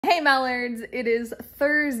Hey Mallards, it is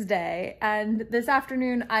Thursday, and this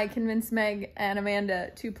afternoon I convinced Meg and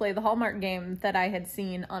Amanda to play the Hallmark game that I had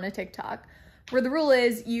seen on a TikTok, where the rule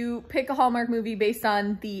is you pick a Hallmark movie based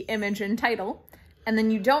on the image and title, and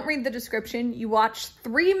then you don't read the description, you watch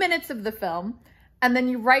 3 minutes of the film, and then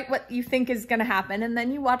you write what you think is going to happen, and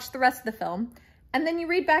then you watch the rest of the film, and then you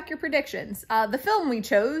read back your predictions. The film we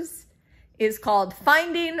chose is called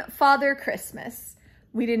Finding Father Christmas.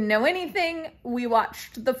 We didn't know anything. We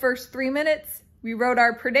watched the first 3 minutes. We wrote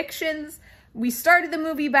our predictions. We started the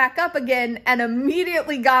movie back up again and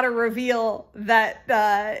immediately got a reveal that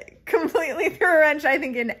completely threw a wrench, I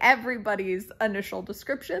think, in everybody's initial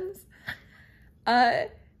descriptions. And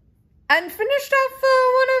finished off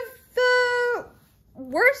one of the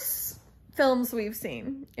worst films we've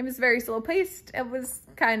seen. It was very slow paced. It was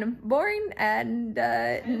kind of boring, and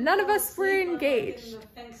none of us were engaged.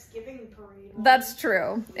 Thanksgiving parade. That's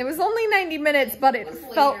true. It was only 90 minutes, but it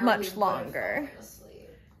felt much longer.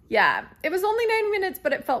 Yeah, it was only 90 minutes,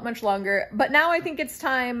 but it felt much longer. But now I think it's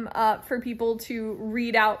time for people to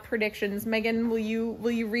read out predictions. Megan, will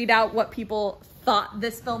you read out what people thought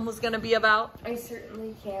this film was going to be about? I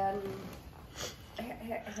certainly can.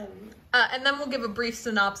 And then we'll give a brief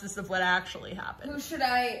synopsis of what actually happened. Who should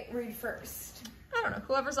I read first? I don't know.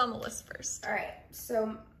 Whoever's on the list first. All right.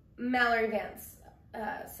 So Mallory Vance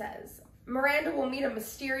says, Miranda will meet a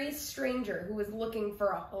mysterious stranger who is looking for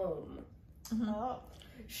a home. Mm-hmm. Oh.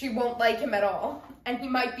 She won't like him at all, and he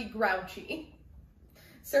might be grouchy.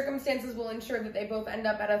 Circumstances will ensure that they both end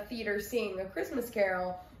up at a theater seeing A Christmas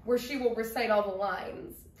Carol, where she will recite all the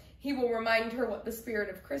lines. He will remind her what the spirit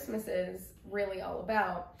of Christmas is really all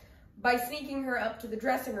about by sneaking her up to the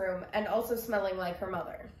dressing room and also smelling like her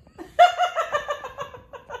mother.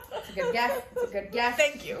 That's a good guess. It's a good guess.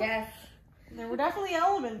 Thank you. Yes. There were definitely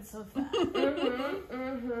elements of that.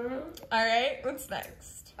 All right, what's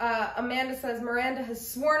next? Amanda says Miranda has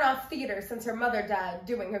sworn off theater since her mother died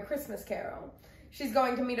doing A Christmas Carol. She's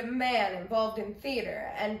going to meet a man involved in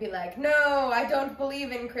theater and be like, no, I don't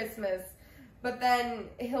believe in Christmas. But then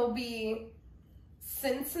he'll be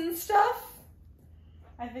since and stuff.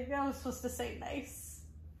 I think that was supposed to say nice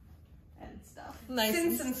and stuff. Nice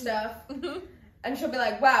Since and stuff. And she'll be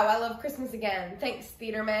like, wow, I love Christmas again. Thanks,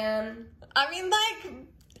 theater man. I mean, like,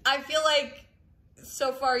 I feel like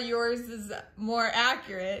so far yours is more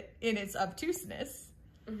accurate in its obtuseness.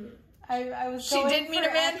 Mm-hmm. I was She going did meet for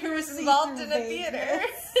a man who was accuracy involved through in a theater.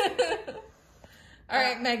 All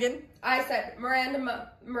right, Megan. I said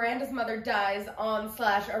Miranda's mother dies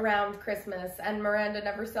on/around Christmas, and Miranda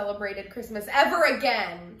never celebrated Christmas ever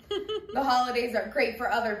again. The holidays are great for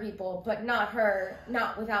other people, but not her,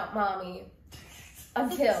 not without mommy.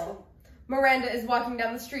 Until Miranda is walking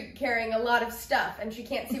down the street carrying a lot of stuff, and she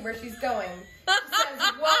can't see where she's going. She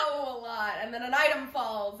says, whoa, a lot, and then an item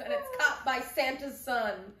falls, and it's caught by Santa's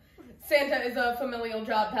son. Santa is a familial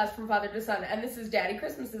job passed from father to son, and this is Daddy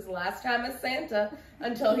Christmas's last time as Santa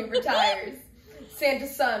until he retires.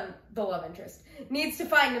 Santa's son, the love interest, needs to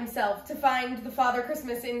find himself, to find the Father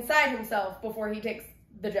Christmas inside himself before he takes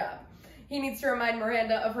the job. He needs to remind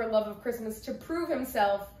Miranda of her love of Christmas to prove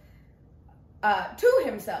himself to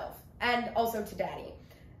himself and also to Daddy,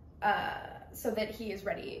 so that he is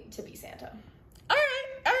ready to be Santa. All right.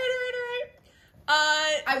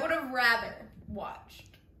 I would have rather watched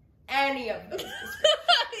any of those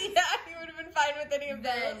Yeah, you would have been fine with any of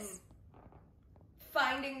than those.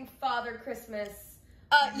 Finding Father Christmas,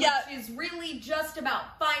 Yeah. which is really just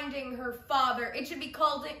about finding her father. It should be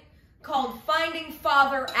called Finding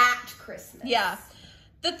Father at Christmas. Yeah.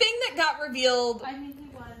 The thing that got revealed. I mean, he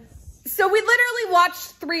was. So we literally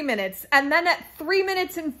watched 3 minutes, and then at 3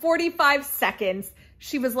 minutes and 45 seconds,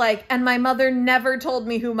 she was like, and my mother never told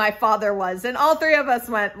me who my father was. And all three of us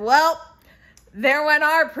went, well, there went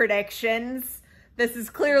our predictions. This is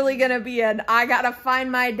clearly going to be an I gotta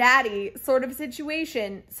find my daddy sort of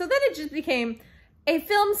situation. So then it just became a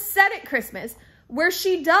film set at Christmas where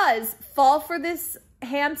she does fall for this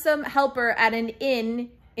handsome helper at an inn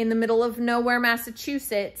in the middle of nowhere,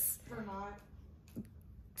 Massachusetts. Vermont.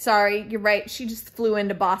 Sorry, you're right. She just flew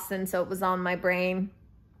into Boston, so it was on my brain.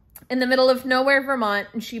 In the middle of nowhere, Vermont,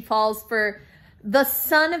 and she falls for the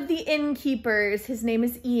son of the innkeepers. His name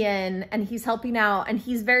is Ian, and he's helping out, and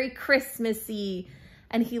he's very Christmassy,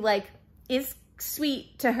 and he, like, is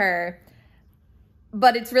sweet to her.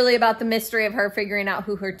 But it's really about the mystery of her figuring out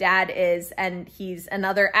who her dad is, and he's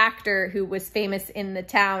another actor who was famous in the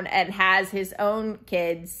town and has his own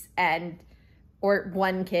kids, or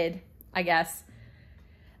one kid, I guess.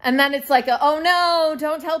 And then it's like, oh no,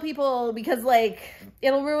 don't tell people because, like,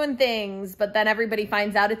 it'll ruin things. But then everybody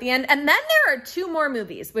finds out at the end. And then there are 2 more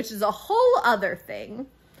movies, which is a whole other thing.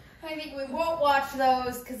 I think we won't watch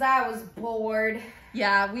those because I was bored.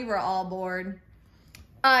 Yeah, we were all bored.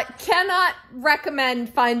 Cannot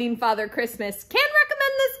recommend Finding Father Christmas. Can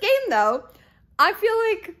recommend this game, though. I feel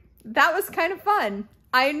like that was kind of fun.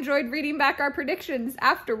 I enjoyed reading back our predictions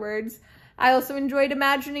afterwards. I also enjoyed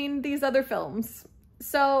imagining these other films.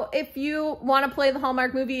 So if you want to play the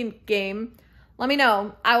Hallmark movie game, let me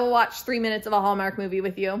know. I will watch 3 minutes of a Hallmark movie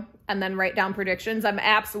with you and then write down predictions. I'm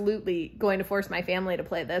absolutely going to force my family to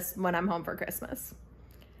play this when I'm home for Christmas.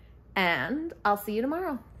 And I'll see you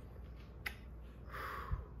tomorrow.